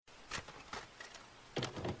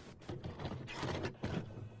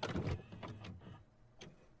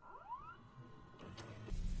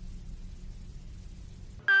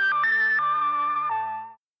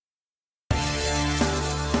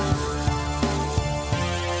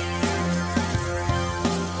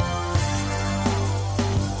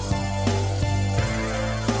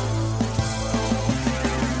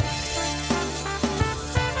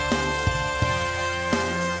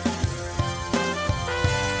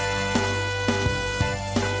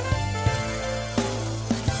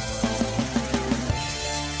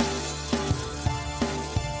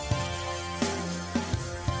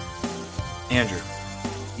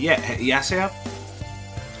Yeah, Sam?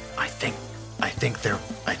 I think they're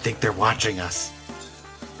watching us.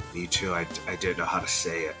 Me too. I didn't know how to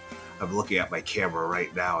say it. I'm looking at my camera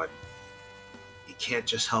right now, and you can't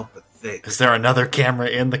just help but think. Is there another camera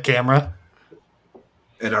in the camera?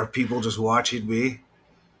 And are people just watching me?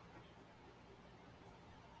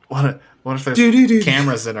 What if there's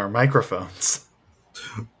cameras in our microphones?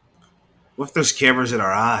 What if there's cameras in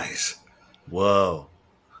our eyes? Whoa.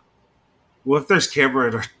 What if there's camera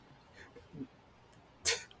in our...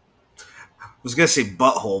 I was going to say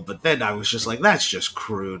butthole, but then I was just like, that's just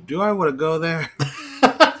crude. Do I want to go there?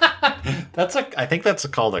 I think that's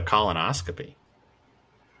called a colonoscopy.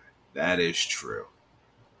 That is true.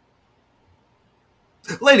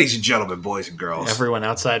 Ladies and gentlemen, boys and girls. Everyone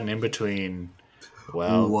outside and in between,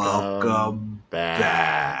 welcome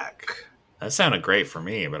back. That sounded great for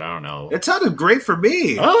me, but I don't know. It sounded great for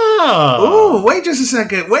me. Oh! Ooh, wait just a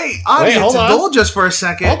second. Wait, audience, indulge us for a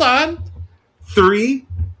second. Hold on. 3,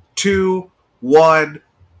 2, 1.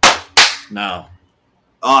 No.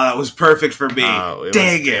 Oh, that was perfect for me.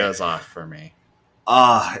 Dang it. It was off for me.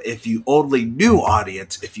 If you only knew,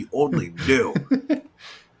 audience, if you only knew.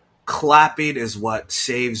 Clapping is what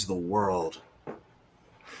saves the world. You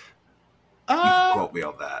can quote me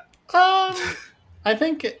on that. I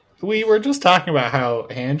think we were just talking about how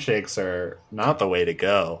handshakes are not the way to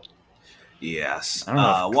go. Yes.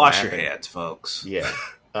 Wash your hands, folks. Yeah.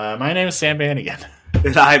 My name is Sam Bannigan.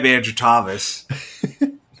 And I'm Andrew Thomas.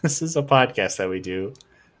 This is a podcast that we do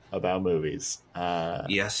about movies.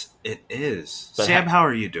 Yes, it is. Sam, how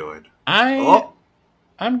are you doing?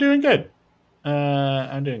 I'm doing good.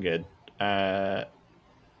 I'm doing good. I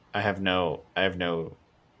have no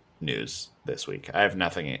news this week. I have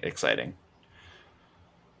nothing exciting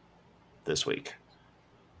this week.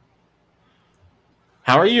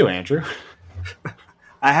 How are you, Andrew?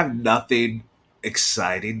 I have nothing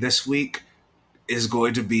exciting this week. Is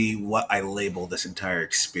going to be what I label this entire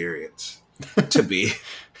experience to be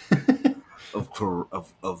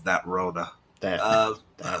of that Rona. That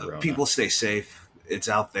Rona. People stay safe. It's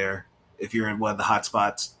out there. If you're in one of the hot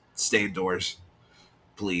spots, stay indoors.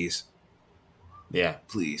 Please. Yeah.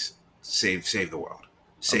 Please. Save the world.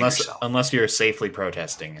 Save yourself. Unless you're safely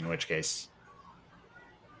protesting, in which case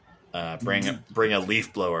bring a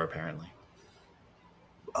leaf blower, apparently.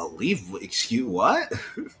 A leaf? Excuse what?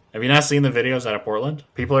 Have you not seen the videos out of Portland?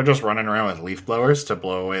 People are just running around with leaf blowers to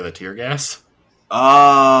blow away the tear gas.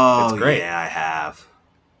 Oh, it's great. Yeah, I have.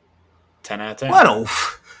 10 out of 10.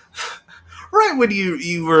 Right when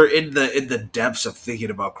you were in the depths of thinking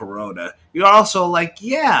about Corona, you're also like,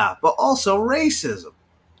 yeah, but also racism.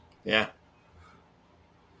 Yeah.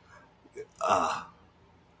 Well,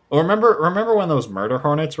 remember when those murder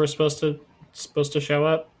hornets were supposed to show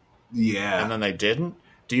up? Yeah. And then they didn't?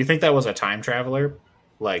 Do you think that was a time traveler,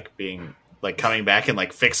 coming back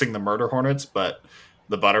and fixing the murder hornets, but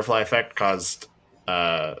the butterfly effect caused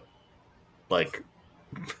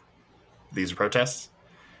these protests?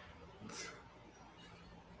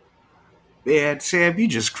 Man, Sam, you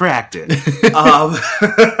just cracked it.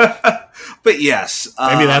 But yes,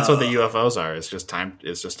 maybe that's what the UFOs are. It's just time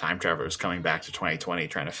travelers coming back to 2020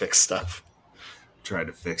 trying to fix stuff, trying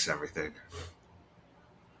to fix everything.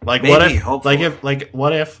 What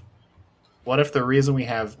if the reason we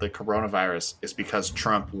have the coronavirus is because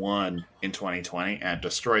Trump won in 2020 and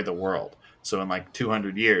destroyed the world? So in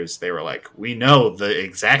 200 years, they were like, we know the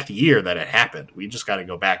exact year that it happened. We just got to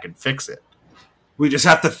go back and fix it. We just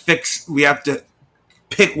have to we have to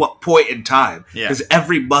pick what point in time. Yeah. Because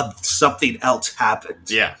every month something else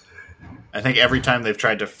happens. Yeah. I think every time they've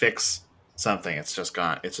tried to fix something, it's just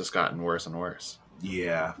gotten worse and worse.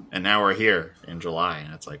 Yeah. And now we're here in July,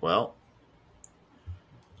 and it's like, well,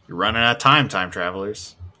 you're running out of time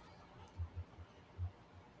travelers.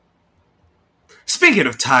 Speaking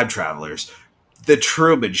of time travelers, The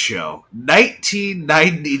Truman Show,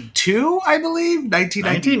 1992, I believe?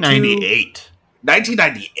 1998.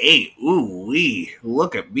 1998. Ooh wee.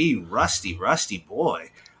 Look at me, rusty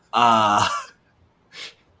boy.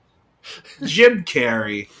 Jim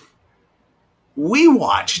Carrey. We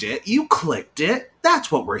watched it. You clicked it.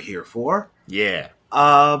 That's what we're here for. Yeah.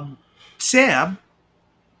 Sam,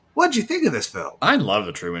 what'd you think of this film? I love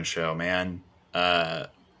The Truman Show, man.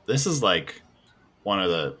 This is one of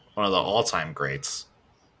the all-time greats.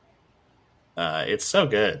 It's so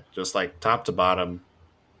good. Just top to bottom,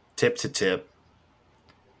 tip to tip,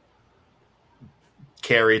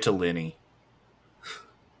 Carrie to Lenny.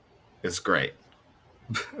 It's great.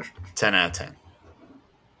 10 out of 10.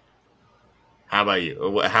 How about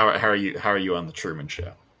you? How are you on The Truman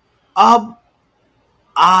Show?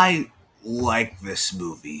 I like this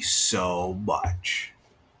movie so much.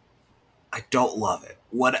 I don't love it.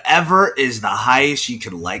 Whatever is the highest you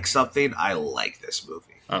can like something, I like this movie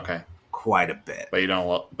Okay, quite a bit. but you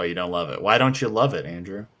don't. But you don't love it. Why don't you love it,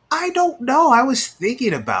 Andrew? I don't know. I was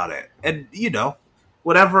thinking about it, and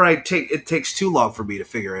whatever it takes too long for me to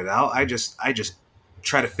figure it out. I just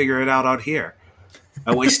try to figure it out here.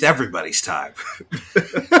 I waste everybody's time.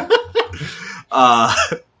 uh,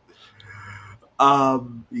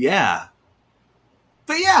 yeah,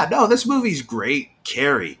 but yeah, no, this movie's great.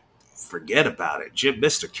 Carrie, forget about it.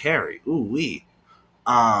 Mr. Carrie, ooh wee.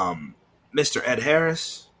 Mr. Ed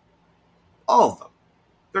Harris, all of them,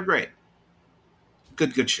 they're great.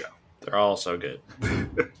 Good show. They're all so good.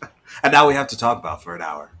 And now we have to talk about for an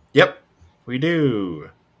hour. Yep, we do.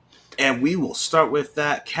 And we will start with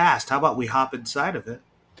that cast. How about we hop inside of it?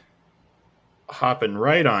 Hopping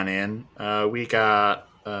right on in, we got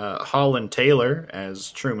Holland Taylor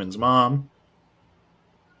as Truman's mom.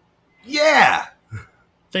 Yeah, I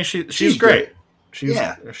think she's great. She's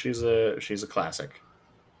a classic.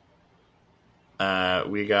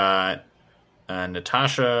 We got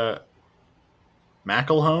Natasha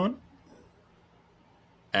McElhone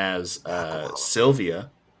as Sylvia.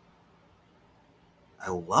 I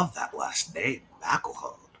love that last name,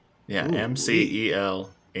 McElhone. Yeah, McElhone.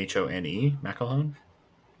 McElhone.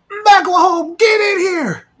 McElhone, get in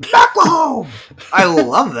here! McElhone! I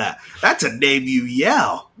love that. That's a name you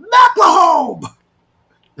yell. McElhone!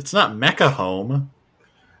 It's not Mecahome.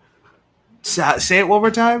 Say it one more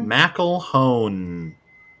time. McElhone.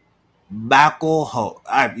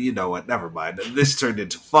 McElhone. You know what? Never mind. This turned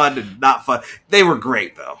into fun and not fun. They were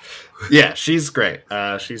great, though. Yeah, she's great.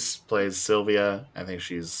 She plays Sylvia. I think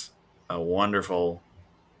she's a wonderful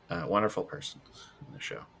person in the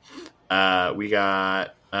show. We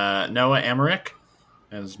got Noah Emmerich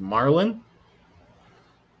as Marlon,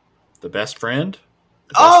 the best friend.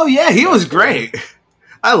 He was great.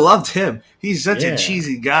 I loved him. He's such a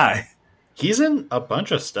cheesy guy. He's in a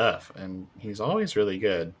bunch of stuff, and he's always really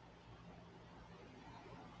good.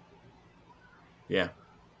 Yeah,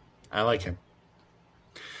 I like him.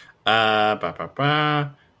 We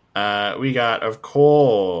got, of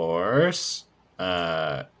course,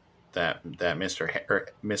 that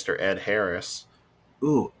Mr. Ed Harris.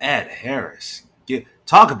 Ooh, Ed Harris.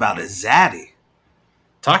 Talk about a zaddy.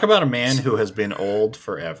 Talk about a man who has been old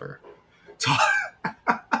forever.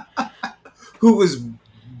 Who was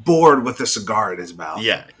born with a cigar in his mouth.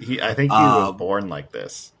 Yeah, I think he was born like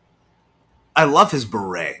this. I love his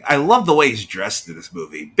beret. I love the way he's dressed in this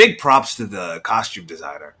movie. Big props to the costume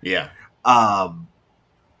designer. Yeah.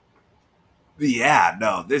 Yeah,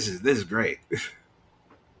 no, this is great.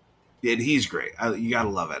 And he's great. You gotta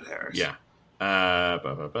love Ed Harris. Yeah. Paul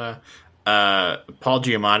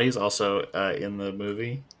Giamatti's also in the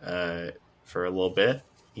movie for a little bit.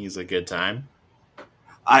 He's a good time.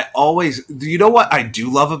 Do you know what I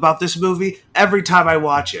do love about this movie? Every time I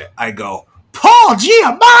watch it, I go, Paul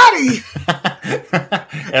Giamatti!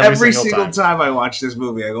 Every single time I watch this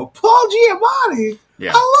movie, I go, Paul Giamatti!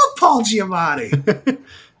 Yeah. I love Paul Giamatti!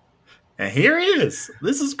 And here he is.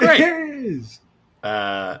 This is great. Here he is.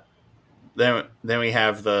 Then we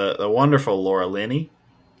have the wonderful Laura Linney.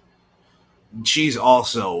 She's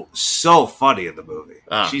also so funny in the movie.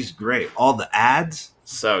 She's great. All the ads.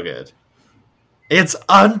 So good. It's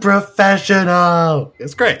unprofessional.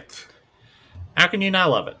 It's great. How can you not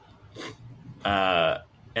love it?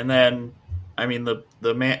 And then, I mean, the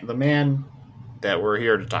man that we're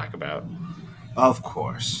here to talk about. Of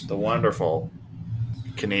course. The wonderful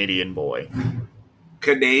Canadian boy.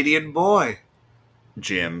 Jimothy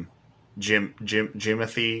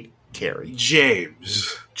Carey.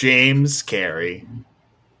 James Carey.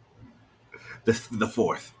 The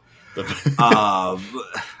fourth.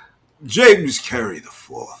 James Carey the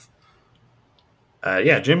fourth.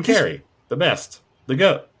 Yeah, Jim Carrey. The best. The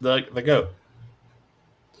GOAT. The GOAT.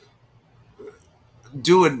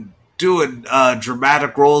 Doing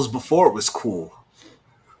dramatic roles before it was cool.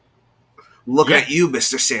 Look at you,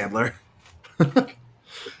 Mr. Sandler.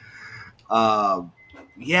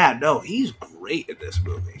 Yeah, no, he's great in this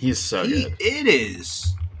movie. He's so good. It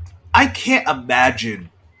is. I can't imagine.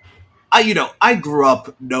 I grew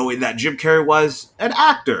up knowing that Jim Carrey was an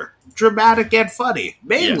actor, dramatic and funny,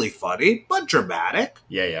 mainly funny, but dramatic.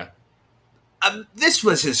 Yeah. This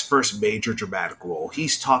was his first major dramatic role.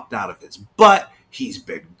 He's talked out of his butt. He's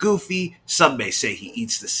been goofy. Some may say he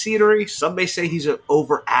eats the scenery. Some may say he's an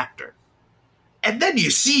over actor. And then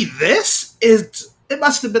you see this. It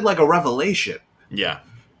must have been like a revelation. Yeah.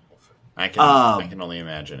 I can only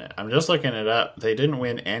imagine it. I'm just looking it up. They didn't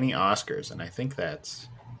win any Oscars, and I think that's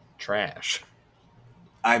trash.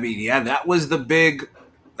 I mean, yeah, that was the big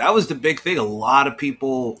thing. A lot of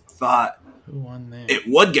people thought Who won there? it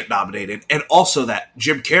would get nominated, and also that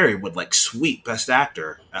Jim Carrey would like sweep Best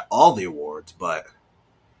Actor at all the awards, but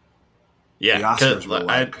Yeah, the Oscars 'cause, were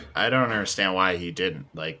like, I don't understand why he didn't.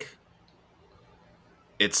 Like,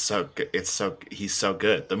 it's so he's so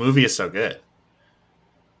good. The movie is so good.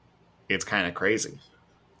 It's kind of crazy.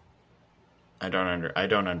 I don't understand. I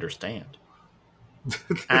don't understand.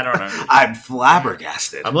 I'm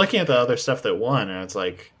flabbergasted. I'm looking at the other stuff that won, and it's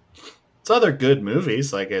like it's other good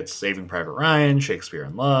movies. Like it's Saving Private Ryan, Shakespeare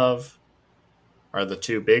in Love, are the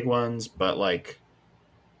two big ones. But like,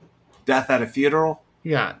 Death at a Funeral.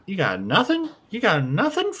 you got nothing. You got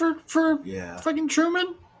nothing for Yeah. fucking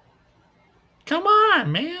Truman. Come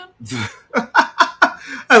on, man.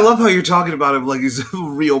 I love how you're talking about him like he's a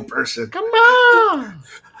real person. Come on.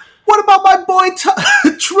 What about my boy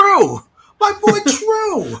True? My boy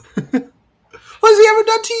True. What has he ever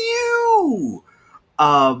done to you?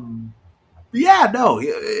 Yeah, no,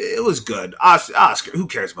 it was good. Oscar. Who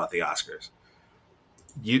cares about the Oscars?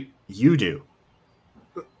 You do.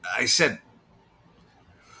 I said.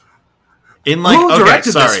 In like Who okay,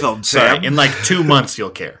 directed sorry, this film, sorry. Sam? In like 2 months, you'll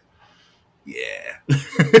care. Yeah.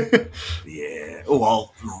 Yeah.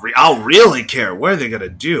 Well, I'll really care. What are they gonna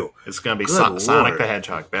do? It's gonna be Good Sonic Lord. the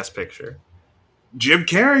Hedgehog, Best Picture. Jim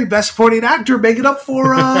Carrey, Best Supporting Actor, make it up for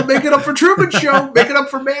Truman Show, make it up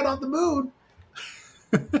for Man on the Moon.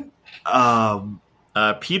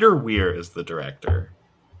 Peter Weir is the director.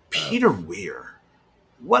 Peter Weir.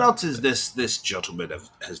 What else is this gentleman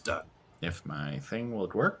has done? If my thing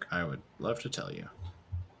would work, I would love to tell you.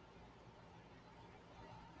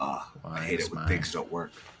 I hate it when things don't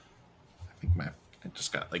work. I think I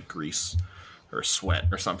just got like grease or sweat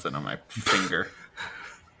or something on my finger.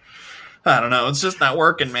 I don't know. It's just not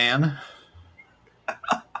working, man.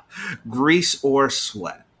 Grease or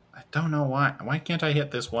sweat? I don't know why. Why can't I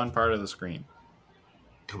hit this one part of the screen?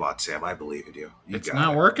 Come on, Sam. I believe in you. It's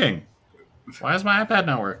not working. Why is my iPad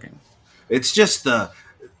not working? It's just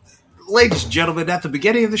ladies and gentlemen, at the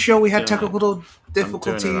beginning of the show, we had technical I'm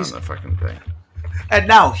difficulties. doing it on the fucking thing. And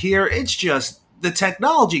now here, it's just the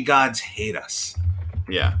technology gods hate us.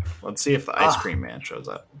 Yeah. Let's see if the ice cream man shows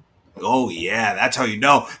up. Oh, yeah. That's how you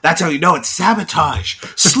know. That's how you know it's sabotage.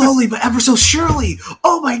 Slowly but ever so surely.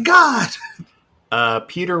 Oh, my God.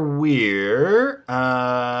 Peter Weir,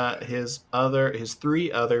 his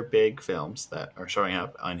 3 other big films that are showing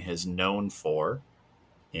up on his known for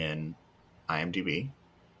in IMDb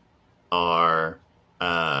are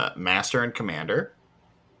Master and Commander,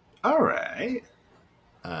 All right.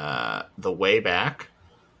 The Way Back,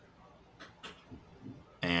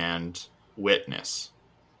 and Witness.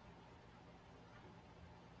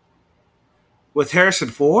 With Harrison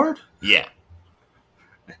Ford? Yeah.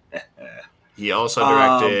 He also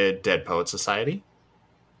directed Dead Poet Society.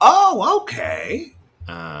 Oh, okay.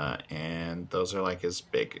 And those are like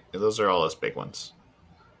those are all his big ones.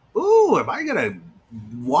 Ooh, am I going to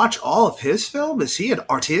watch all of his film? Is he an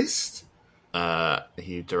artist?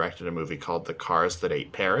 He directed a movie called The Cars That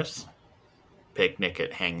Ate Paris, Picnic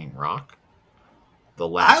at Hanging Rock, The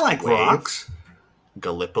Last I like Wave, rocks.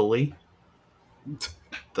 Gallipoli,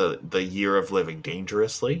 the Year of Living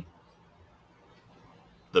Dangerously,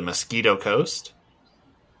 The Mosquito Coast.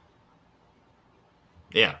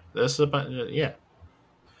 Yeah, this is a bunch. Yeah,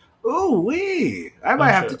 Ooh, wee. I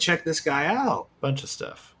might have to check this guy out. bunch of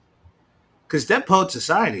stuff. Because Dead Poet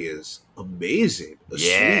Society is amazing. A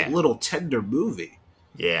Yeah. sweet little tender movie.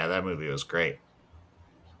 Yeah, that movie was great.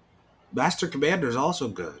 Master Commander is also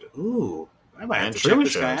good. Ooh, I might have And to check Truman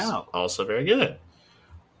this guy Show's out. also very good.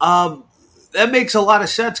 That makes a lot of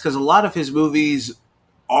sense because a lot of his movies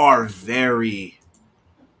are very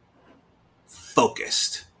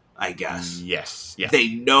focused, I guess. Yes, yeah, They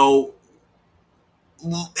know.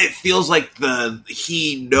 It feels like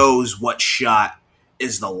he knows what shot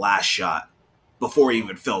is the last shot before he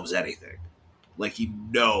even films anything. Like he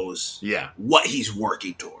knows yeah, what he's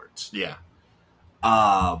working towards. yeah.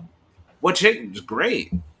 Which is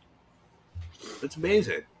great. It's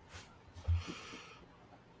amazing.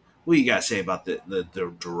 What do you gotta say about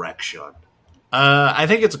the direction? I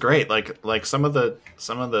think it's great. Like some of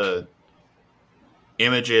the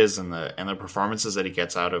images and the performances that he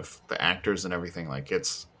gets out of the actors and everything. Like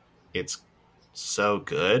it's so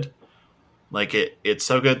good. Like it's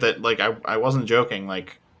so good that like I wasn't joking.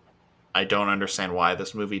 Like I don't understand why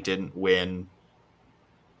this movie didn't win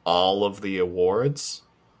all of the awards.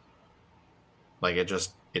 Like it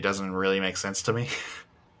doesn't really make sense to me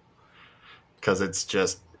because it's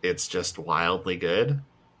just wildly good.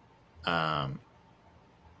 And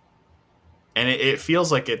it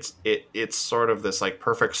feels like it's sort of this like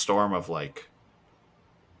perfect storm of like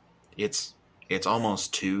it's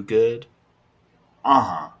almost too good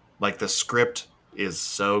Uh-huh. Like, the script is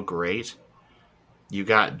so great. You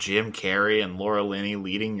got Jim Carrey and Laura Linney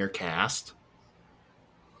leading your cast.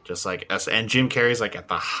 Just like us. And Jim Carrey's like at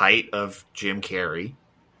the height of Jim Carrey.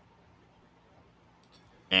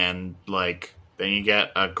 And like, then you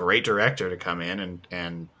get a great director to come in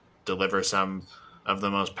and deliver some of the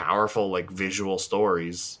most powerful, like, visual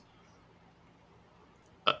stories.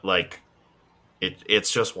 Like,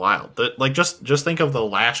 it's just wild. Like, just think of the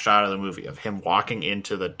last shot of the movie of him walking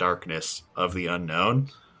into the darkness of the unknown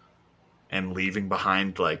and leaving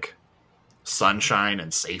behind, like, sunshine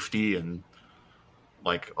and safety and,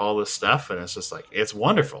 like, all this stuff. And it's just like, it's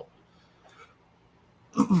wonderful.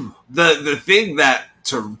 The thing that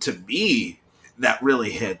to me that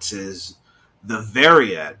really hits is the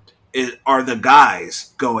very end. Are the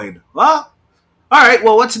guys going, well, all right,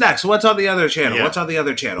 well, what's next? What's on the other channel? Yeah. What's on the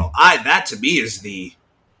other channel? That to me is the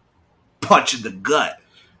punch in the gut,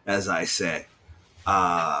 as I say.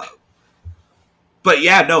 But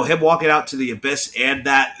yeah, no, him walking out to the abyss, and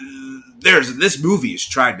that this movie is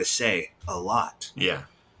trying to say a lot. Yeah.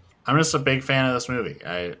 I'm just a big fan of this movie.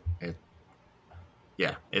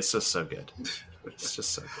 Yeah, it's just so good. It's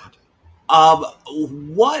just so good.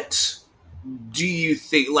 What do you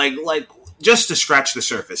think, like just to scratch the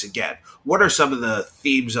surface again, what are some of the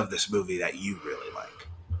themes of this movie that you really like?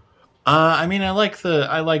 I mean, I like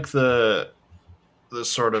the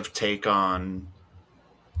sort of take on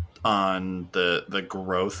the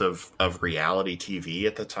growth of reality TV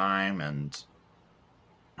at the time, and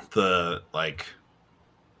the, like,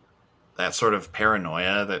 that sort of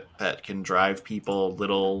paranoia that can drive people a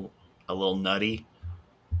little nutty,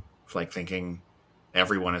 like thinking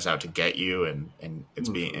everyone is out to get you, and it's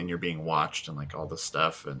being, and you're being watched, and like all this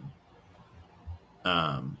stuff. And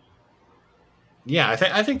yeah,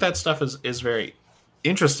 I think that stuff is very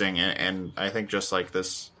interesting, and I think just like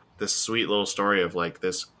this sweet little story of like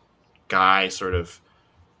this guy sort of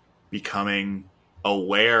becoming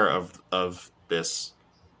aware of this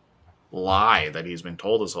lie that he's been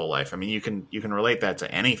told his whole life. I mean, you can relate that to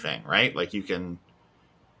anything, right? Like,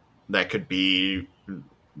 that could be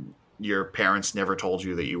your parents never told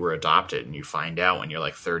you that you were adopted, and you find out when you're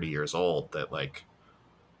like 30 years old that like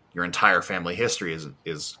your entire family history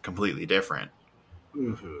is completely different.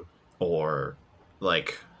 Mm-hmm. Or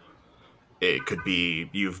like, it could be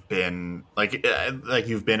you've been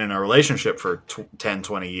you've been in a relationship for 10,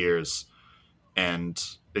 20 years, and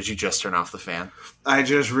did you just turn off the fan? I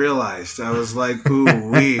just realized. I was like, ooh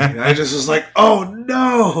wee. I just was like, oh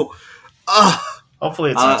no.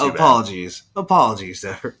 Hopefully it's not too apologies. Bad. Apologies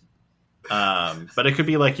there. But it could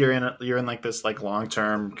be like you're in like this like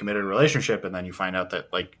long-term committed relationship, and then you find out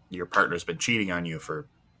that like your partner's been cheating on you for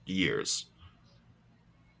years.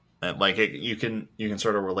 And like you can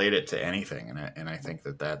sort of relate it to anything, and I think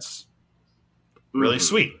that's really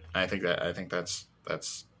sweet. I think that's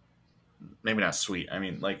maybe not sweet. I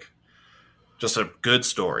mean, like, just a good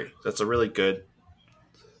story. That's a really good,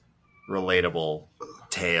 relatable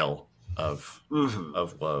tale of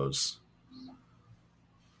woes.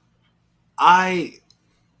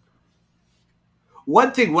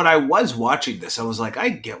 One thing, when I was watching this, I was like, I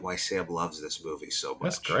get why Sam loves this movie so much.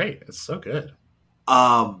 That's great. It's so good.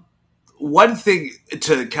 One thing,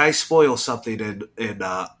 can I spoil something in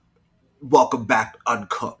Welcome Back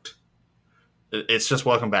Uncooked? It's just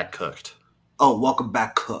Welcome Back Cooked. Oh, Welcome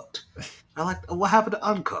Back Cooked. I like. What happened to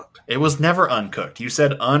Uncooked? It was never uncooked. You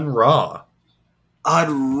said unraw.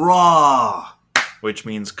 Unraw. Which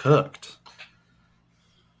means cooked.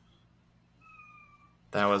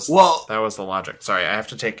 That was the logic. Sorry, I have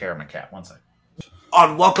to take care of my cat. One second.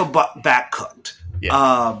 On Welcome Back Cooked.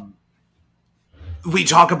 Yeah. We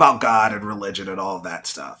talk about God and religion and all of that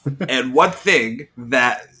stuff. And one thing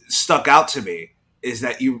that stuck out to me is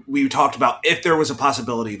that we talked about if there was a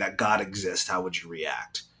possibility that God exists, how would you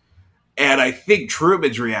react? And I think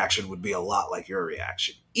Truman's reaction would be a lot like your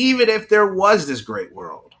reaction. Even if there was this great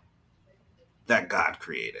world that God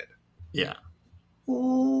created. Yeah.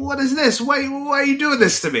 What is this? Why are you doing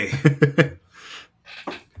this to me?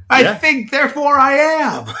 I think, therefore I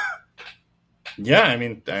am. Yeah, I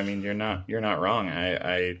mean, you're not wrong.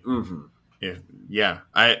 I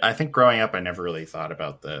think growing up, I never really thought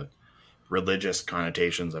about the religious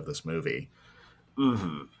connotations of this movie.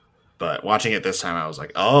 Mm-hmm. But watching it this time, I was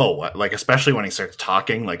like, oh, what? Like, especially when he starts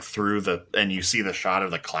talking, like, and you see the shot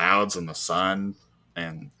of the clouds and the sun,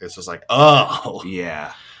 and it's just like, oh,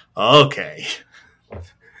 yeah, okay,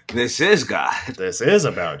 this is God. This is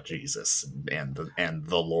about Jesus and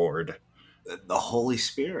the Lord, the Holy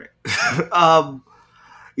Spirit.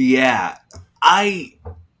 Yeah,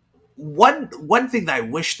 one thing that I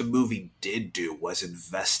wish the movie did do was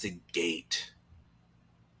investigate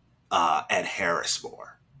Ed Harris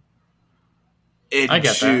more. I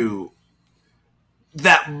get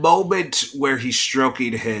that moment where he's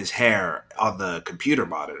stroking his hair on the computer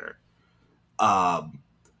monitor.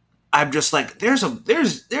 I'm just like, there's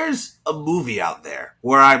a movie out there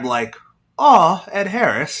where I'm like, oh, Ed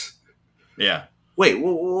Harris. Yeah. Wait,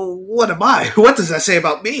 what am I? What does that say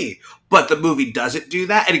about me? But the movie doesn't do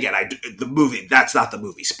that. And again, that's not the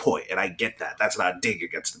movie's point, and I get that. That's not a dig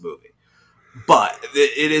against the movie. But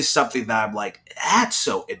it is something that I'm like, that's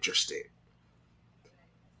so interesting.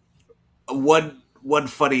 One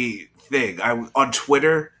funny thing, on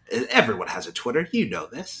Twitter, everyone has a Twitter. You know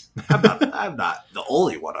this. I'm not the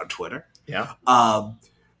only one on Twitter. Yeah.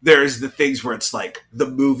 There's the things where it's like the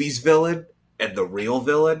movie's villain and the real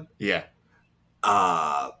villain. Yeah.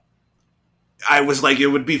 I was like, it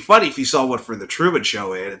would be funny if you saw one for the Truman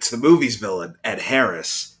Show, and it's the movie's villain, Ed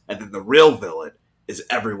Harris, and then the real villain is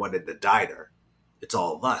everyone in the diner. It's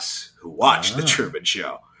all of us who watch the Truman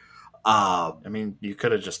Show. I mean, you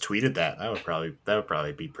could have just tweeted that. That would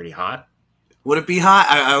probably be pretty hot. Would it be hot?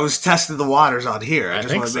 I was testing the waters on here. I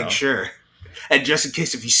just want to make so. Sure. And just in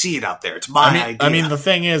case if you see it out there, it's my idea. I mean, the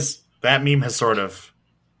thing is, that meme has sort of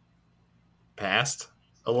passed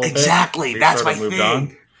a little bit. Exactly. That's my thing.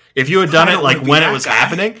 On. If you had done it like when it was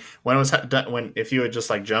happening, if you had just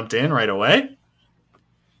like jumped in right away,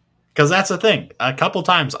 because that's the thing. A couple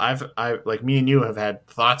times I like me and you have had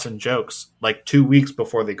thoughts and jokes like 2 weeks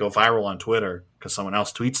before they go viral on Twitter because someone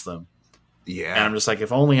else tweets them. Yeah, and I'm just like,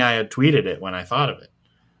 if only I had tweeted it when I thought of it.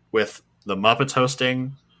 With the Muppets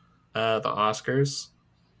hosting the Oscars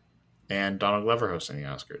and Donald Glover hosting the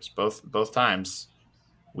Oscars, both times.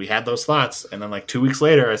 We had those thoughts, and then like 2 weeks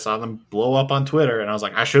later, I saw them blow up on Twitter, and I was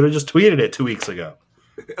like, I should have just tweeted it 2 weeks ago.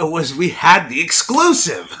 We had the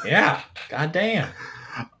exclusive. Yeah. God damn.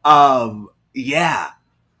 Yeah.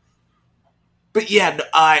 But yeah,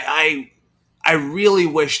 I really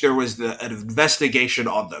wish there was an investigation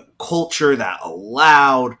on the culture that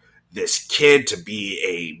allowed this kid to be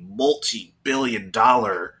a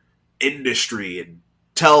multi-billion-dollar industry in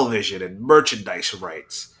television and merchandise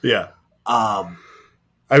rights. Yeah.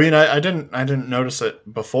 I mean, I didn't notice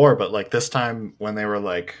it before, but like this time when they were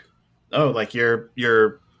like, oh, like your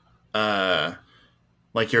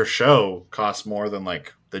show costs more than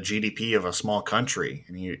like the GDP of a small country,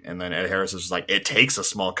 and then Ed Harris is like, it takes a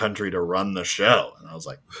small country to run the show, and I was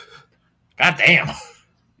like, God damn,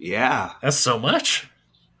 yeah, that's so much.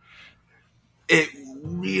 It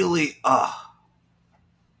really,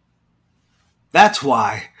 that's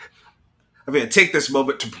why. I'm going to take this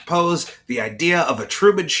moment to propose the idea of a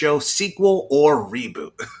Truman Show sequel or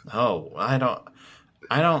reboot. Oh, I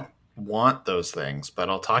don't want those things, but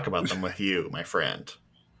I'll talk about them with you, my friend.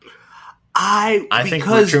 I think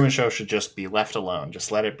the Truman Show should just be left alone.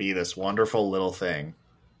 Just let it be this wonderful little thing.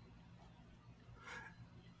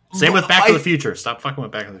 Same with Back to the Future. Stop fucking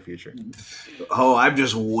with Back to the Future. Oh, I'm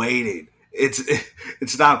just waiting.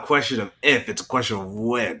 It's not a question of if, it's a question of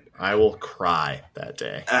when. I will cry that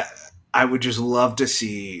day. I would just love to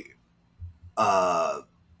see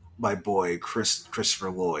my boy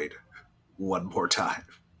Christopher Lloyd one more time.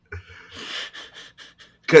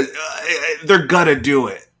 Because they're gonna do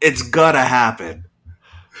it. It's gonna happen.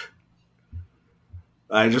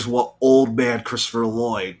 I just want old man Christopher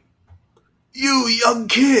Lloyd. You young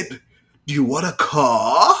kid, do you want a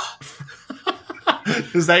car?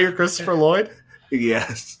 Is that your Christopher Lloyd?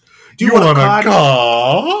 Yes. Do you want a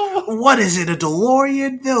car? What is it, a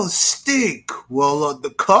DeLorean? They'll stink. Well, on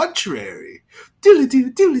the contrary.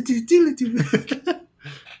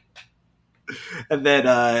 And then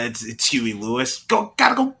it's Huey Lewis.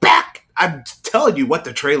 Gotta go back. I'm telling you what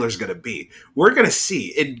the trailer's going to be. We're going to see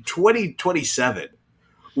in 2027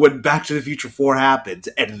 when Back to the Future 4 happens,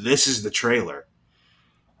 and this is the trailer.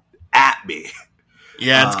 At me.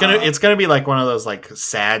 Yeah, it's gonna be like one of those like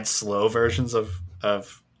sad, slow versions of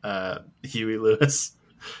Huey Lewis.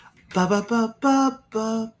 Ba ba ba ba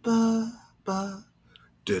ba ba ba.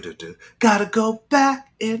 Gotta go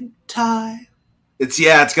back in time. It's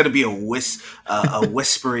gonna be a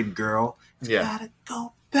whispering girl. Yeah. Gotta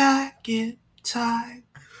go back in time.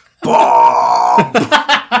 Bomb.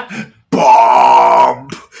 Bomb.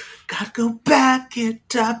 Gotta go back in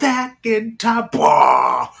time.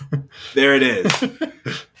 Bomb. There it is.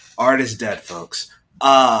 Art is dead, folks.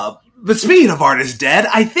 But speaking of Art is Dead,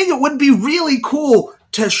 I think it would be really cool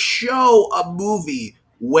to show a movie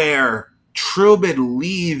where Truman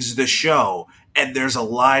leaves the show and there's a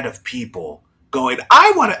line of people going,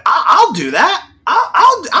 I'll do that.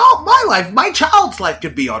 My child's life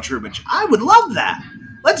could be on Truman Show. I would love that.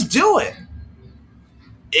 Let's do it.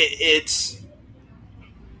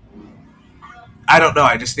 I don't know.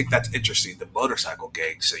 I just think that's interesting. The motorcycle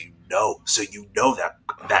gang. So you know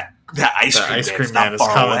that ice cream man is not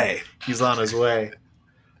far away. He's on his way.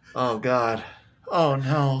 Oh God. Oh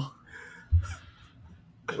no.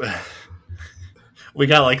 We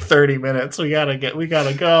got like 30 minutes. We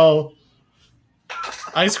gotta go.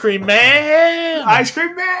 Ice cream man. Ice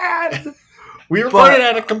cream man. We recorded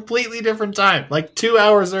at a completely different time, like 2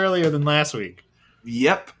 hours earlier than last week.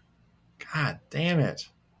 Yep. God damn it.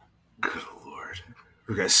 Good Lord.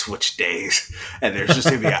 We're going to switch days. And there's just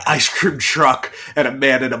going to be an ice cream truck and a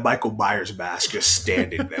man in a Michael Myers mask just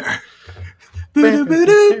standing there. It's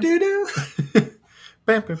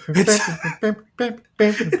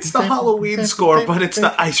the Halloween score, but it's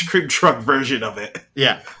the ice cream truck version of it.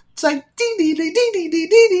 Yeah. It's like dee dee dee dee dee dee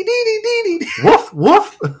dee dee dee dee. Woof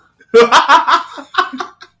woof.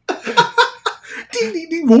 Dee dee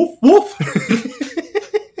dee woof woof.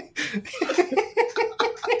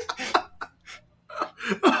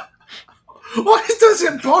 Why does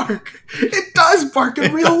it bark? It does bark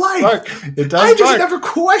in real life. It does. I just never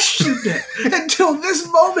questioned it until this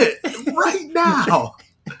moment, right now.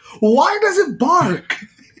 Why does it bark?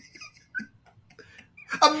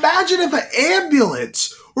 Imagine if an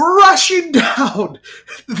ambulance rushing down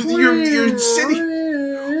your city.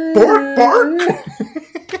 Bark.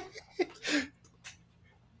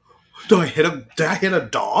 Did I hit a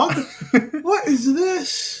dog? What is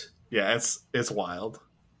this? Yeah, it's wild.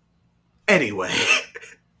 Anyway.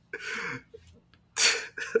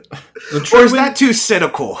 Or is that too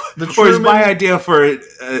cynical? Or is my idea for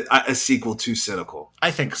a sequel too cynical?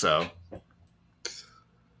 I think so.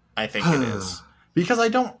 I think it is. Because I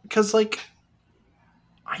don't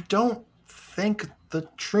think the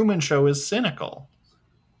Truman Show is cynical.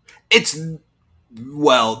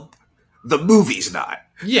 Well, the movie's not.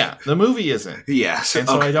 Yeah, the movie isn't. Yes. And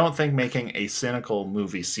so I don't think making a cynical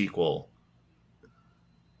movie sequel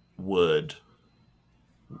would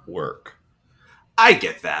work. I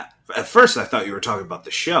get that. At first I thought you were talking about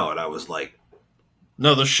the show, and I was like,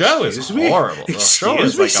 no, the show is horrible. The show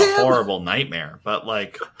is like a horrible nightmare. But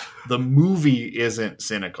like the movie isn't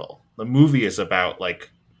cynical. The movie is about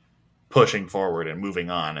like pushing forward and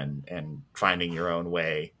moving on and finding your own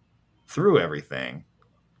way through everything.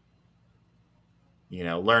 You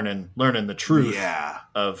know, learning the truth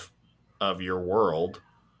of your world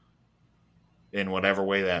in whatever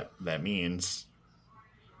way that means.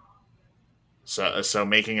 So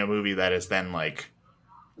making a movie that is then like,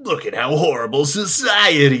 look at how horrible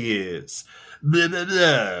society is. Blah,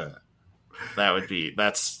 blah, blah.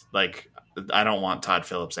 That's like, I don't want Todd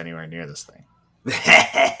Phillips anywhere near this thing.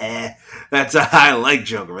 I like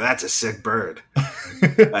Joker, but that's a sick bird.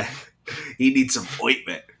 He needs some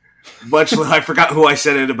ointment. Much like, I forgot who I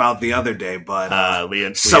said it about the other day, but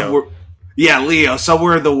Leo. Leo.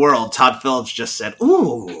 Somewhere in the world, Todd Phillips just said,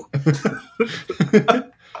 "Ooh."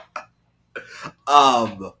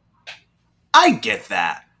 I get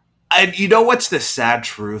that. And you know what's the sad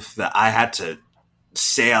truth that I had to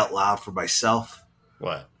say out loud for myself?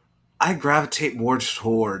 What? I gravitate more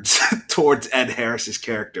towards Ed Harris's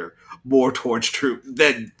character, more towards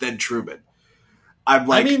than Truman. I'm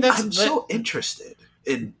like, I'm so interested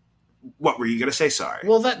in. What were you going to say? Sorry.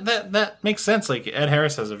 Well, that makes sense. Like Ed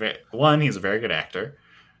Harris has he's a very good actor.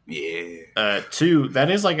 Yeah. Two, that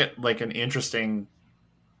is like an interesting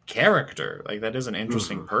character. Like that is an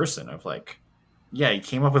interesting person. Of like, yeah, he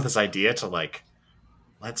came up with this idea to like,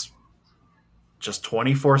 let's just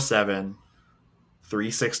 24/7,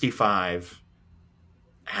 365,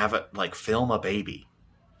 have it like film a baby.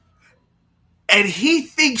 And he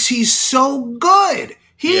thinks he's so good.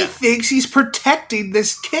 He thinks he's protecting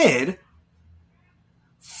this kid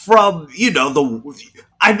from,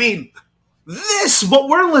 what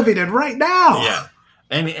we're living in right now. Yeah.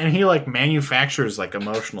 And he like manufactures like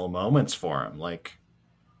emotional moments for him. Like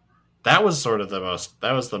that was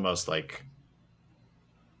the most like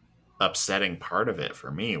upsetting part of it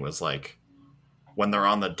for me was like when they're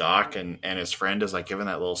on the dock and his friend is like giving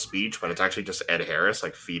that little speech, but it's actually just Ed Harris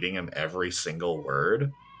like feeding him every single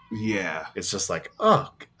word. Yeah. It's just like,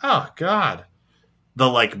 oh God. The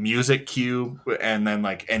like music cue and then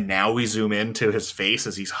like, and now we zoom into his face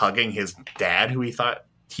as he's hugging his dad who he thought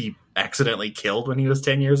he accidentally killed when he was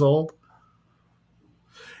 10 years old.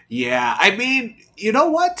 Yeah. I mean, you know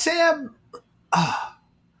what, Sam?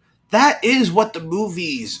 That is what the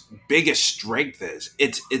movie's biggest strength is.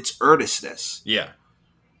 It's earnestness. Yeah.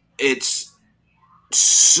 It's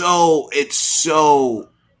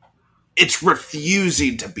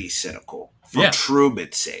refusing to be cynical for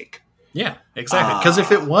Truman's sake. Yeah, exactly. Because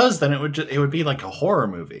if it was, then it would be like a horror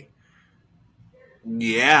movie.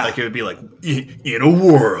 Yeah. Like it would be like, in a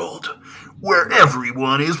world where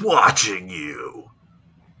everyone is watching you.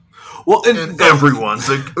 Well, And everyone's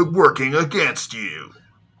working against you.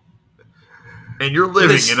 And you're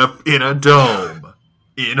living in a dome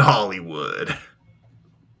in Hollywood.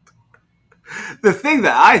 The thing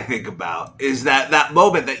that I think about is that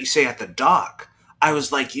moment that you say at the dock. I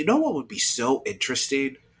was like, you know what would be so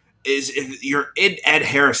interesting is if you're in Ed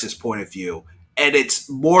Harris's point of view, and it's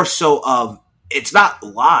more so of it's not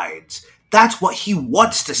lines. That's what he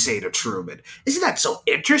wants to say to Truman. Isn't that so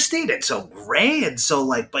interesting and so great and so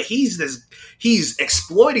but he's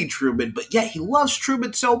exploiting Truman, but yet he loves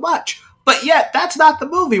Truman so much. But yet that's not the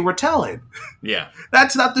movie we're telling. Yeah.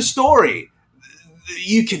 That's not the story.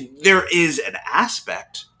 There is an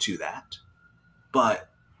aspect to that, but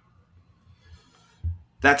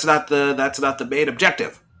that's not the main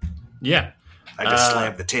objective. Yeah. I just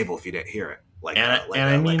slammed the table if you didn't hear it. Like a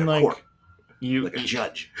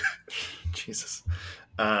judge. Jesus.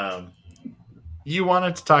 You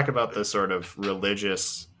wanted to talk about the sort of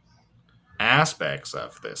religious aspects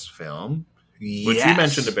of this film, which you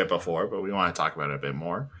mentioned a bit before, but we want to talk about it a bit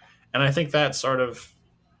more. And I think that's sort of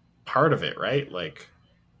part of it, right? Like,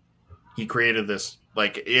 he created this.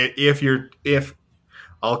 Like, if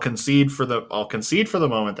I'll concede for the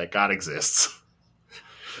moment that God exists.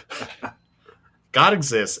 God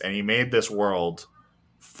exists, and he made this world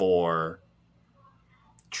for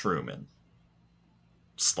Truman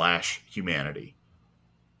 / humanity.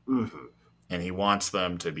 Mm-hmm. And he wants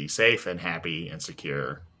them to be safe and happy and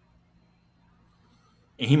secure.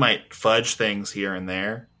 And he might fudge things here and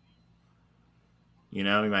there. You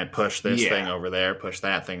know, he might push this thing over there, push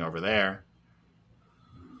that thing over there.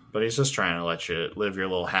 But he's just trying to let you live your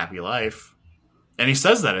little happy life. And he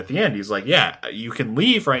says that at the end. He's like, yeah, you can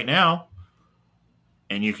leave right now.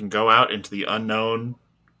 And you can go out into the unknown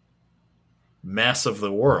mess of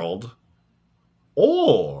the world.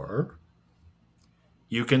 Or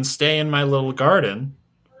you can stay in my little garden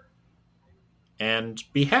and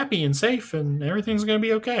be happy and safe and everything's going to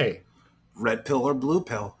be okay. Red pill or blue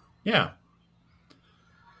pill. Yeah.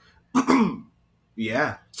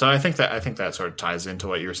 Yeah. So I think that sort of ties into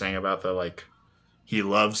what you're saying about he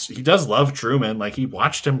does love Truman. Like, he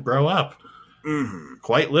watched him grow up. Mm-hmm.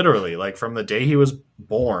 Quite literally. Like, from the day he was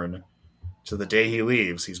born to the day he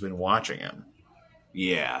leaves, he's been watching him.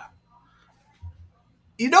 Yeah.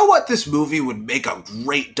 You know what this movie would make a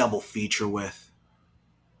great double feature with?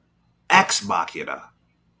 Ex Machina.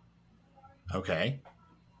 Okay.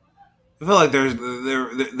 I feel like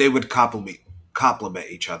they would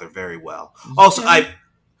complement each other very well. Also,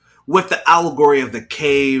 with the allegory of the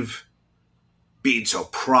cave being so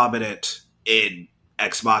prominent in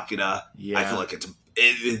Ex Machina, I feel like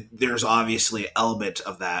there's obviously an element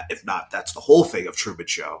of that. If not, that's the whole thing of Truman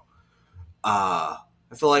Show. I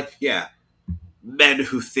feel like, men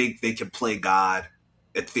who think they can play God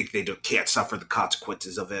and think they can't suffer the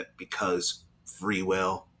consequences of it because free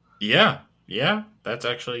will. Yeah. That's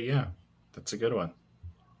actually, that's a good one.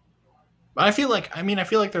 But I feel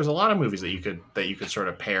like there's a lot of movies that you could sort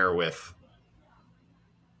of pair with.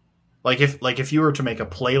 Like if you were to make a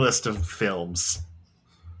playlist of films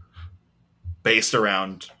based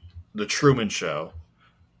around the Truman Show,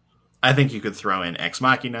 I think you could throw in Ex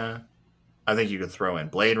Machina. I think you could throw in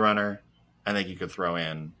Blade Runner. I think you could throw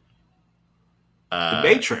in The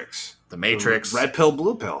Matrix. The Matrix. Red pill,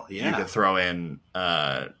 blue pill. Yeah. You could throw in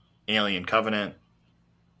Alien Covenant.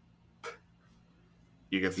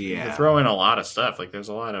 You could throw in a lot of stuff. Like, there's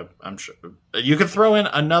a lot of, I'm sure. You could throw in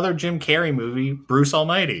another Jim Carrey movie, Bruce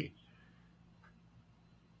Almighty.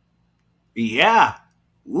 Yeah.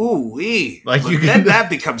 Ooh wee. Like, then that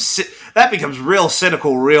becomes real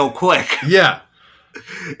cynical real quick. Yeah.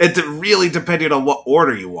 It's really depending on what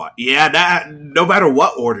order you want. Yeah, no matter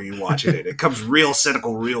what order you watch it in, it comes real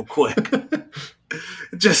cynical real quick.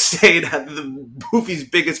 Just saying that the movie's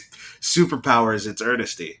biggest superpower is its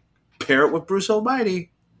earnesty. Pair it with Bruce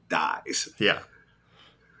Almighty, dies. Yeah.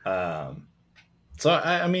 So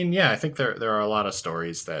I mean, I think there are a lot of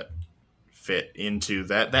stories that fit into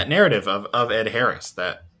that narrative of Ed Harris,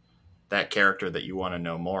 that character that you want to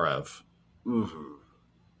know more of. Mm-hmm.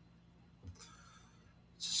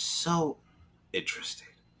 So interesting.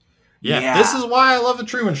 Yeah, this is why I love the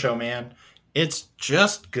Truman Show, man. It's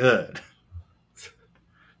just good.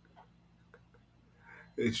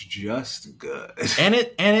 It's just good. It's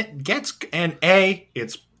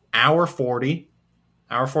hour 40,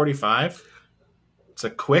 hour 45. It's a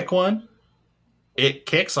quick one. It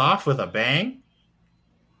kicks off with a bang.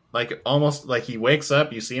 Like, almost like he wakes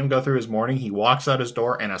up, you see him go through his morning, he walks out his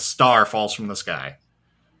door, and a star falls from the sky.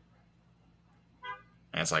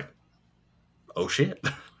 And it's like, oh shit.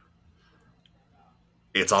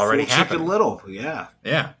 it's already Full happening. Chicken Little, yeah.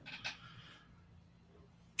 Yeah.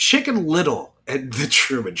 Chicken Little and The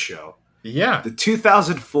Truman Show. Yeah. The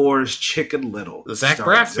 2004's Chicken Little. Zach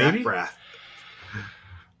starring Braff, baby. Braff.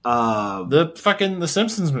 The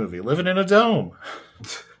Simpsons movie, Living in a Dome.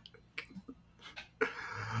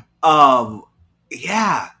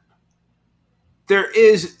 Yeah. There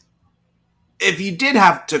is... If you did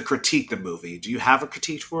have to critique the movie, do you have a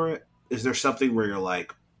critique for it? Is there something where you're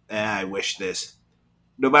like, I wish this...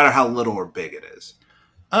 No matter how little or big it is.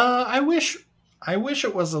 I wish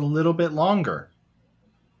it was a little bit longer.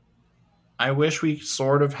 I wish we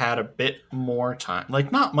sort of had a bit more time.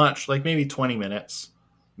 Like, not much. Like, maybe 20 minutes.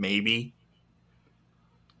 Maybe.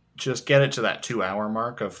 Just get it to that 2-hour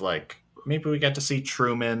mark of, like, maybe we get to see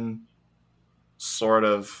Truman sort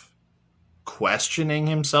of questioning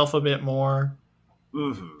himself a bit more.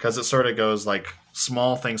 Because it sort of goes, like,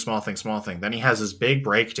 small thing, small thing, small thing. Then he has his big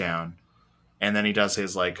breakdown. And then he does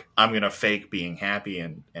his, like, I'm going to fake being happy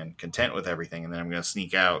and content with everything, and then I'm going to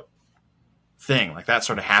sneak out thing. Like, that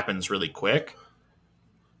sort of happens really quick.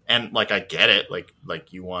 And, like, I get it. Like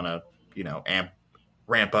you want to, you know,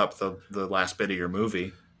 ramp up the last bit of your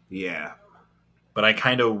movie. Yeah. But I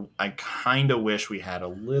kind of wish we had a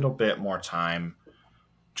little bit more time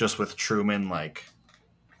just with Truman, like,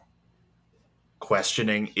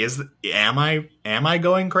 questioning, am I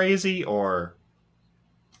going crazy, or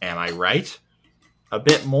am I right? A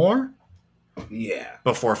bit more? Yeah.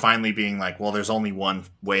 Before finally being like, well, there's only one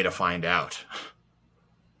way to find out.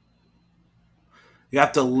 You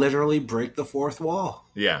have to literally break the fourth wall.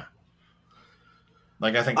 Yeah.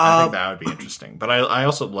 Like, I think that would be interesting. But I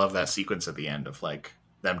also love that sequence at the end of, like,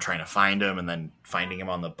 them trying to find him and then finding him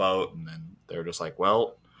on the boat. And then they're just like,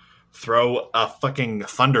 well, throw a fucking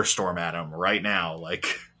thunderstorm at him right now. Like,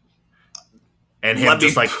 and him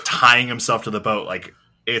just, like, tying himself to the boat. Like,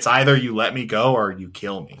 it's either you let me go or you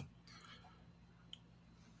kill me.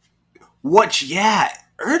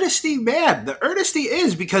 Earnesty, man. The earnesty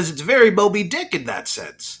is because it's very Moby Dick in that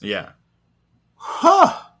sense. Yeah.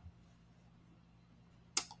 Huh.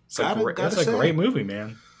 It's a great movie,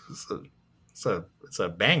 man. It's a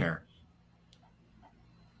banger.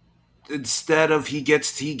 Instead of he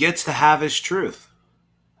gets to have his truth.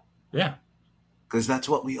 Yeah. Because that's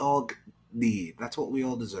what we all need. That's what we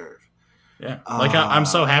all deserve. Yeah. Like, I'm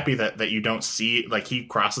so happy that you don't see, like, he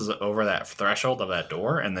crosses over that threshold of that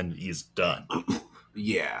door and then he's done.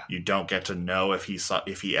 Yeah. You don't get to know if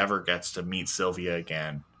he ever gets to meet Sylvia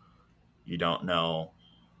again. You don't know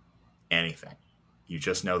anything. You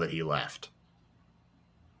just know that he left.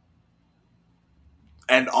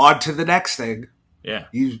 And on to the next thing. Yeah.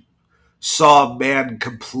 You saw a man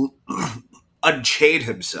unchain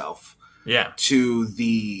himself. Yeah. To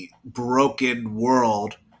the broken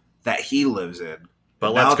world that he lives in.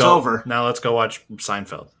 But now it's over. Now let's go watch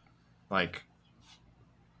Seinfeld. Like,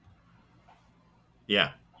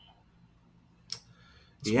 yeah.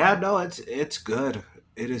 It's good.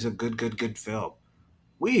 It is a good film.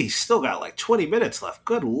 We still got like 20 minutes left.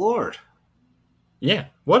 Good Lord. Yeah.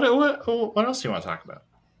 What else do you want to talk about?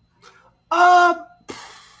 I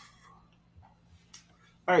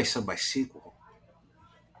already said my sequel.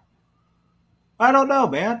 I don't know,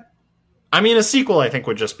 man. I mean, a sequel, I think,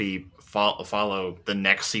 would just be follow the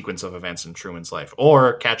next sequence of events in Truman's life,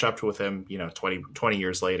 or catch up with him, 20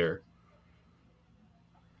 years later.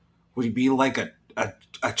 Would he be like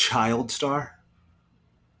a child star?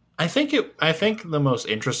 I think the most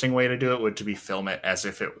interesting way to do it would to be film it as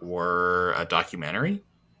if it were a documentary.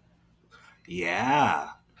 Yeah.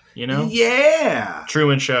 Yeah.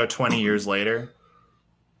 Truman Show 20 years later.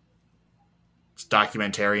 It's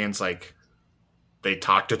documentarians, like, they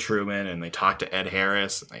talk to Truman and they talk to Ed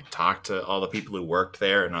Harris and they talk to all the people who worked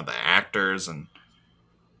there and all the actors and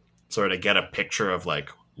sort of get a picture of, like,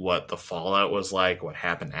 what the fallout was like, what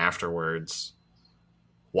happened afterwards.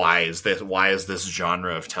 Why is this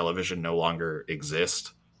genre of television no longer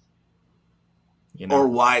exist? Or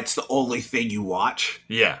why it's the only thing you watch?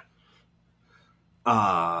 Yeah.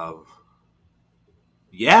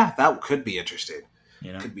 Yeah, that could be interesting.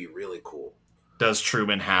 Could be really cool. Does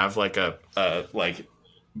Truman have like a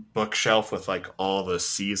bookshelf with like all the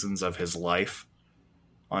seasons of his life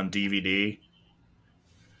on DVD?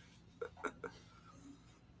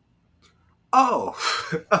 Oh,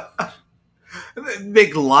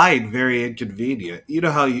 big line, very inconvenient. You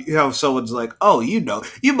know how someone's like, oh,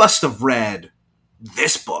 you must have read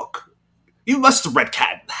this book. You must have read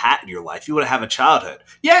Cat in the Hat in your life. You would have a childhood.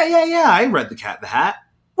 Yeah, I read the Cat in the Hat.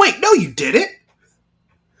 Wait, no, you didn't.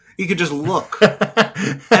 You could just look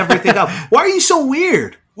everything up. Why are you so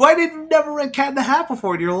weird? Why did you never read Cat in the Hat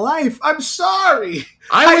before in your life? I'm sorry.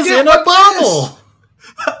 I was in a bubble.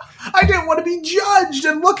 I didn't want to be judged,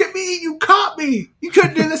 and look at me, you caught me. You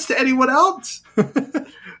couldn't do this to anyone else.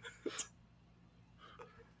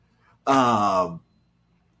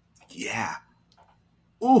 Yeah.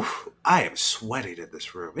 Oof, I am sweating in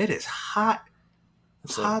this room. It is hot.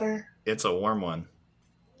 It's hotter. It's a warm one.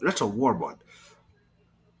 That's a warm one.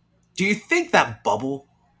 Do you think that bubble,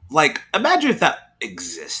 like, imagine if that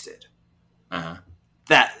existed. Uh-huh.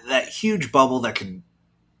 That huge bubble that can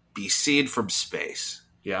be seen from space.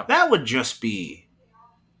 Yeah. That would just be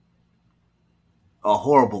a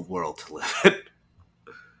horrible world to live in.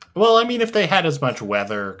 Well, I mean, if they had as much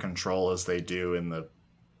weather control as they do in the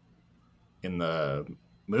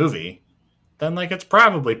movie, then, like, it's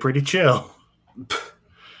probably pretty chill.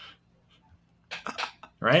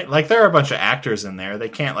 Right? Like, there are a bunch of actors in there. They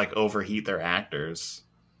can't, like, overheat their actors.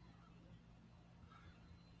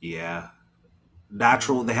 Yeah.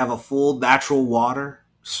 Natural. They have a full natural water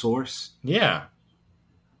source. Yeah.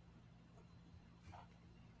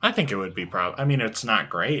 I think it would be I mean, it's not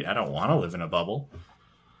great. I don't want to live in a bubble.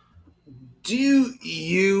 Do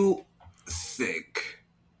you think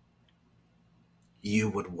you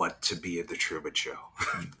would want to be in the Truman Show?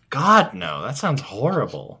 God, no. That sounds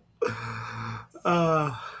horrible.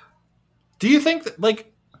 Do you think that,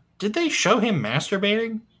 like, did they show him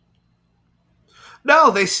masturbating?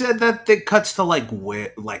 No, they said that it cuts to like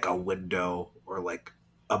a window or like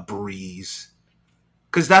a breeze,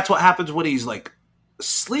 because that's what happens when he's like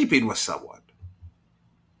sleeping with someone.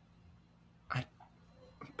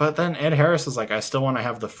 But then Ed Harris is like, I still want to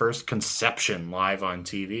have the first conception live on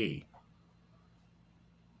TV.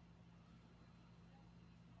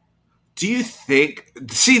 Do you think?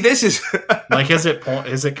 See, this is like, is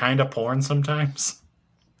it kind of porn sometimes?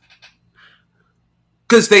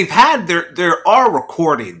 Because they've had there are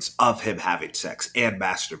recordings of him having sex and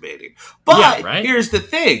masturbating. But yeah, right? Here's the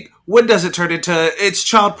thing: when does it turn into it's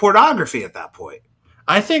child pornography at that point?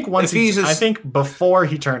 I think I think before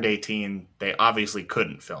he turned 18, they obviously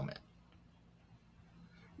couldn't film it.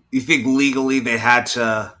 You think legally they had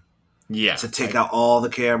to take out all the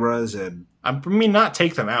cameras and I mean, not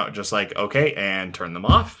take them out, just like, okay, and turn them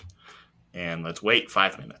off, and let's wait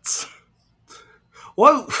 5 minutes.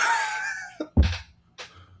 What?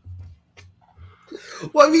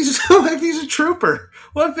 What if he's a trooper?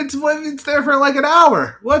 What if it's there for like an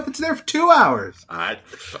hour? What if it's there for 2 hours? I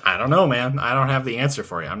don't know, man. I don't have the answer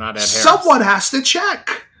for you. I'm not Ed Harris. Someone has to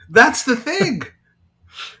check. That's the thing.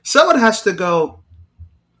 Someone has to go,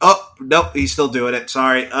 oh, nope, he's still doing it.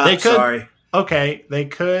 Sorry. Sorry. Okay, they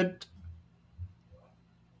could,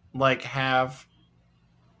 like, have...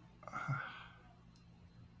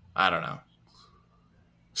 I don't know.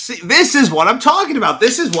 See, this is what I'm talking about.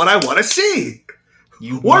 This is what I want to see.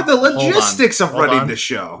 Or the logistics of running the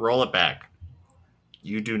show. Roll it back.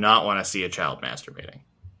 You do not want to see a child masturbating.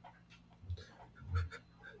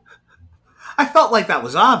 I felt like that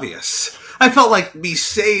was obvious. I felt like me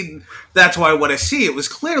saying that's why I want to see it was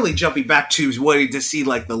clearly jumping back to wanting to see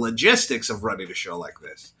like the logistics of running a show like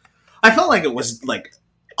this. I felt like it was like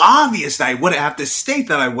obvious that I wouldn't have to state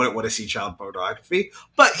that I wouldn't want to see child pornography.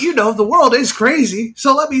 But you know, the world is crazy.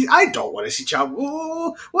 So I don't want to see child.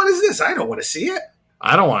 Ooh, what is this? I don't want to see it.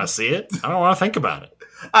 I don't want to see it. I don't want to think about it.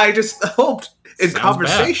 I just hoped in Sounds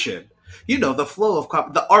conversation, you know, the flow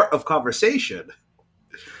of the art of conversation,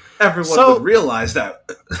 everyone would realize that.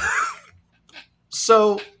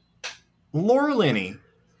 So, Laura Linney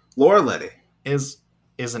is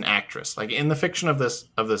an actress. Like, in the fiction of this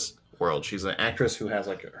world, she's an actress who has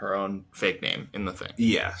like her own fake name in the thing.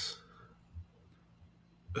 Yes.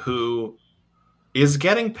 Who is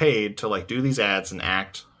getting paid to like do these ads and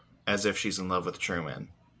act as if she's in love with Truman.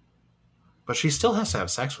 But she still has to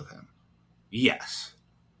have sex with him. Yes.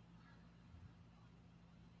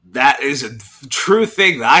 That is a true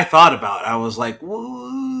thing that I thought about. I was like,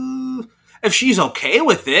 well, if she's okay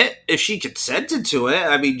with it, if she consented to it,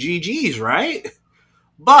 I mean, GG's, right?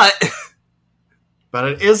 But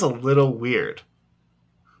it is a little weird.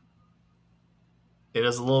 It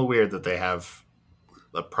is a little weird that they have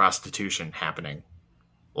the prostitution happening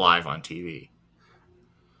live on TV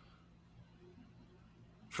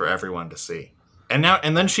for everyone to see. And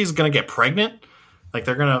then she's gonna get pregnant? Like,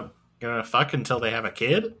 they're gonna fuck until they have a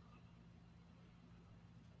kid?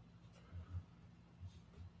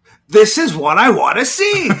 This is what I want to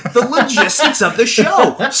see. The logistics of the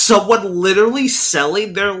show. Someone literally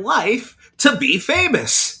selling their life to be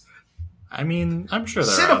famous. I mean, I'm sure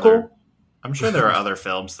there are other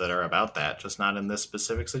films that are about that, just not in this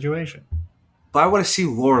specific situation. But I want to see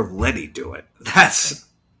Laura Linney do it.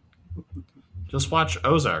 Just watch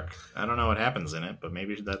Ozark. I don't know what happens in it, but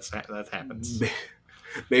maybe that happens.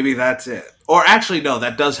 Maybe that's it. Or actually, no,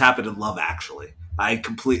 that does happen in Love Actually. I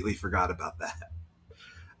completely forgot about that.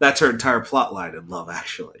 That's her entire plot line in Love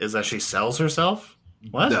Actually. Is that she sells herself?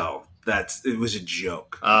 What? No, it was a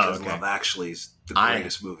joke. Oh, Because okay. Love Actually is the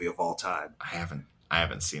greatest movie of all time. I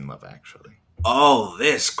haven't seen Love Actually. Oh,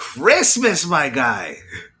 this Christmas, my guy.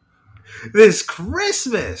 This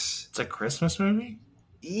Christmas. It's a Christmas movie?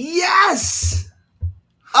 Yes.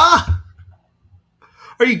 Ah.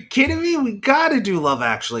 Are you kidding me? We gotta do Love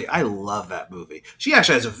Actually. I love that movie. She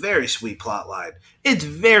actually has a very sweet plot line. It's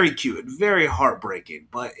very cute and very heartbreaking,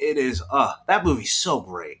 but it is, that movie's so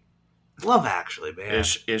great. Love Actually, man.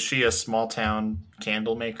 Is she a small town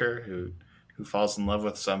candle maker who falls in love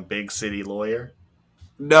with some big city lawyer?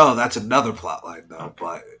 No, that's another plot line, though, Okay.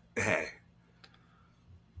 but hey.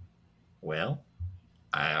 Well,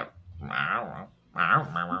 I don't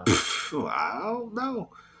know.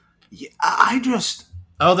 Yeah, I just...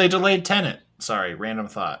 Oh, they delayed Tenet. Sorry, random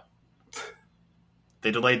thought.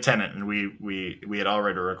 They delayed Tenet, and we had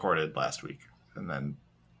already recorded last week, and then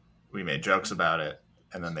we made jokes about it,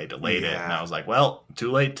 and then they delayed it, and I was like, well,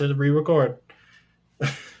 too late to re-record.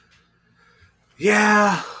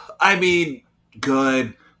 Yeah, I mean,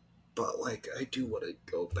 good, but like, I do want to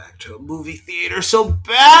go back to a movie theater so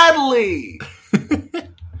badly.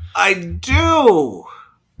 I do.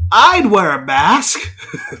 I'd wear a mask.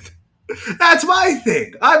 That's my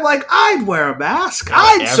thing. I'm like, I'd wear a mask.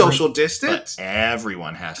 I'd social distance. But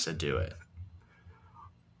everyone has to do it.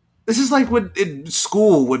 This is like when in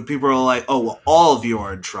school when people are like, oh, well, all of you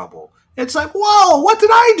are in trouble. It's like, whoa, what did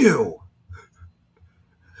I do?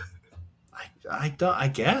 I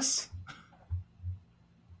guess.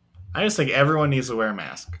 I just think everyone needs to wear a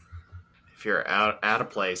mask. If you're out at a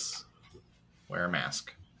place, wear a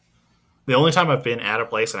mask. The only time I've been at a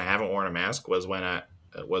place and I haven't worn a mask was when it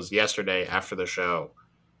was yesterday after the show.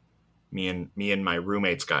 Me and my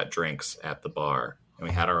roommates got drinks at the bar, and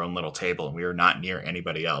we had our own little table, and we were not near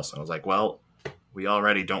anybody else. And I was like, well, we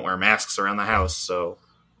already don't wear masks around the house, so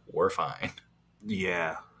we're fine.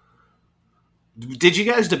 Yeah. Did you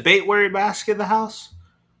guys debate wearing masks in the house?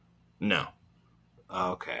 No.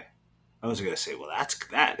 Oh, okay. I was going to say, well,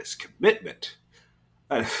 that is commitment.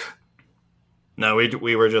 No,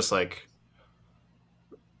 we were just like...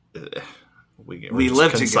 We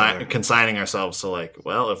live together. Consigning ourselves to like,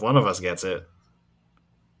 well, if one of us gets it,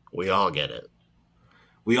 we all get it.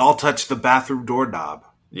 We all touch the bathroom doorknob.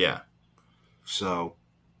 Yeah. So.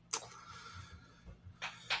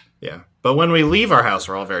 Yeah. But when we leave our house,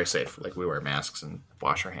 we're all very safe. Like, we wear masks and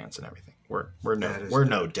wash our hands and everything. We're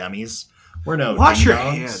no dummies. We're no wash your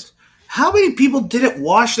ding-dongs. hands. How many people didn't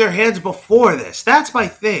wash their hands before this? That's my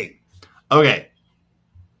thing. Okay.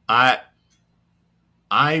 I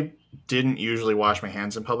didn't usually wash my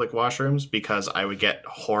hands in public washrooms because I would get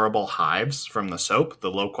horrible hives from the soap,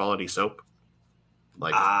 the low quality soap.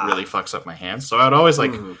 Like, really fucks up my hands. So I would always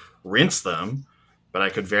rinse them, but I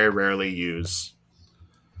could very rarely use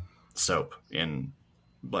soap in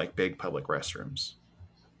like big public restrooms.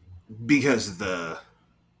 Because I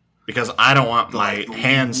don't want my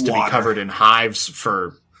hands to be covered in hives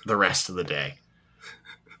for the rest of the day.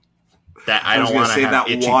 That I don't want to have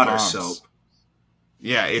itchy water palms. soap.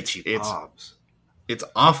 Yeah, it's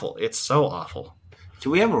awful. It's so awful.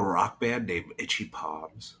 Can we have a rock band named Itchy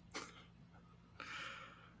Palms?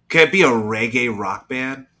 Can it be a reggae rock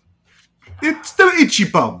band? It's the Itchy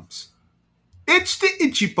Palms. It's the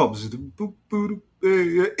Itchy Palms. It's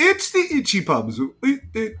the Itchy Palms.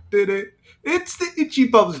 It's the Itchy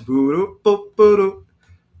Palms.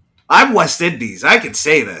 I'm West Indies. I can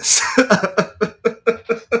say this.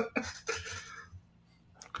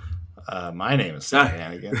 My name is Sam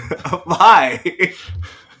Hannigan. Hi.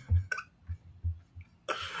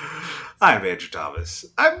 I'm Andrew Thomas.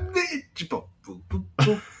 I'm the Itchy Palms.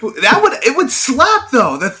 It would slap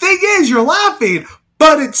though. The thing is, you're laughing,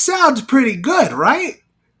 but it sounds pretty good, right?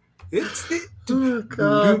 It's the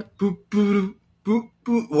God.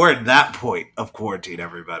 We're at that point of quarantine,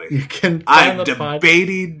 everybody. You can. I'm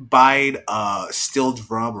debating buying a steel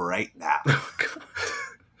drum right now.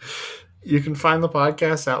 You can find the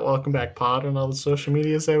podcast at Welcome Back Pod on all the social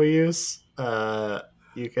medias that we use.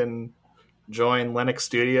 You can join Lennox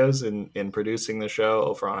Studios in producing the show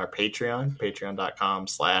over on our Patreon,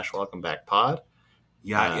 patreon.com/welcomebackpod.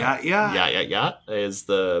 Yeah is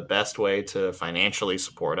the best way to financially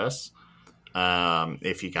support us.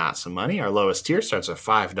 If you got some money, our lowest tier starts at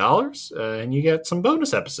 $5, and you get some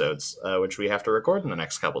bonus episodes, which we have to record in the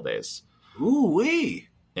next couple days. Ooh-wee.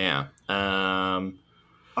 Yeah. On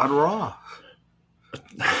Raw.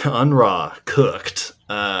 On Raw, cooked.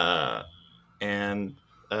 And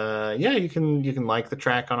you can like the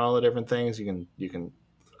track on all the different things. You can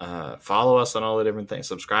Follow us on all the different things.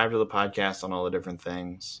 Subscribe to the podcast on all the different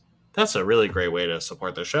things. That's a really great way to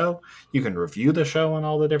support the show. You can review the show on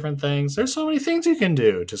all the different things. There's so many things you can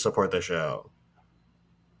do to support the show.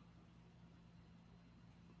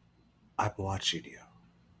 I'm watching you.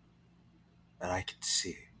 And I can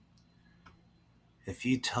see. If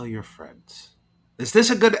you tell your friends. Is this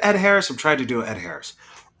a good Ed Harris? I'm trying to do Ed Harris.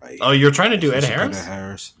 Right. Oh, you're trying to do Ed Harris? Ed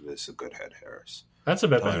Harris? This is a good Ed Harris. That's a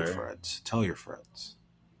bit Tell better. your friends. Tell your friends.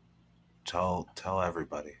 Tell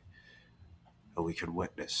everybody that we can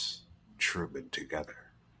witness Truman together.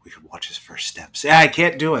 We can watch his first steps. Yeah, I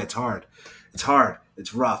can't do it. It's hard. It's hard.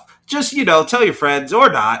 It's rough. Just, tell your friends or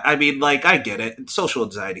not. I mean, like, I get it. Social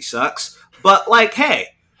anxiety sucks. But, like, hey,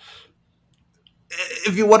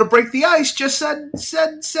 if you want to break the ice, just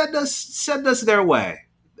send us their way.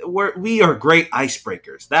 We are great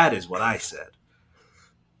icebreakers. That is what I said.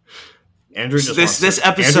 Andrew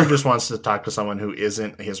just wants to talk to someone who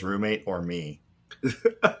isn't his roommate or me.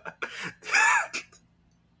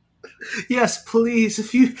 Yes, please.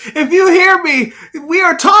 If you hear me, we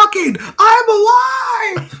are talking. I'm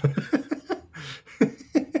alive.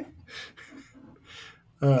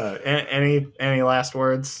 Any last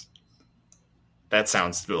words? That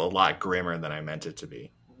sounds a lot grimmer than I meant it to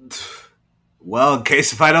be. Well, in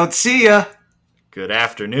case if I don't see ya. Good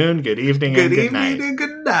afternoon, good evening, and good night. Good evening and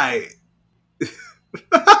good night.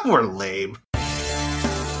 We're lame.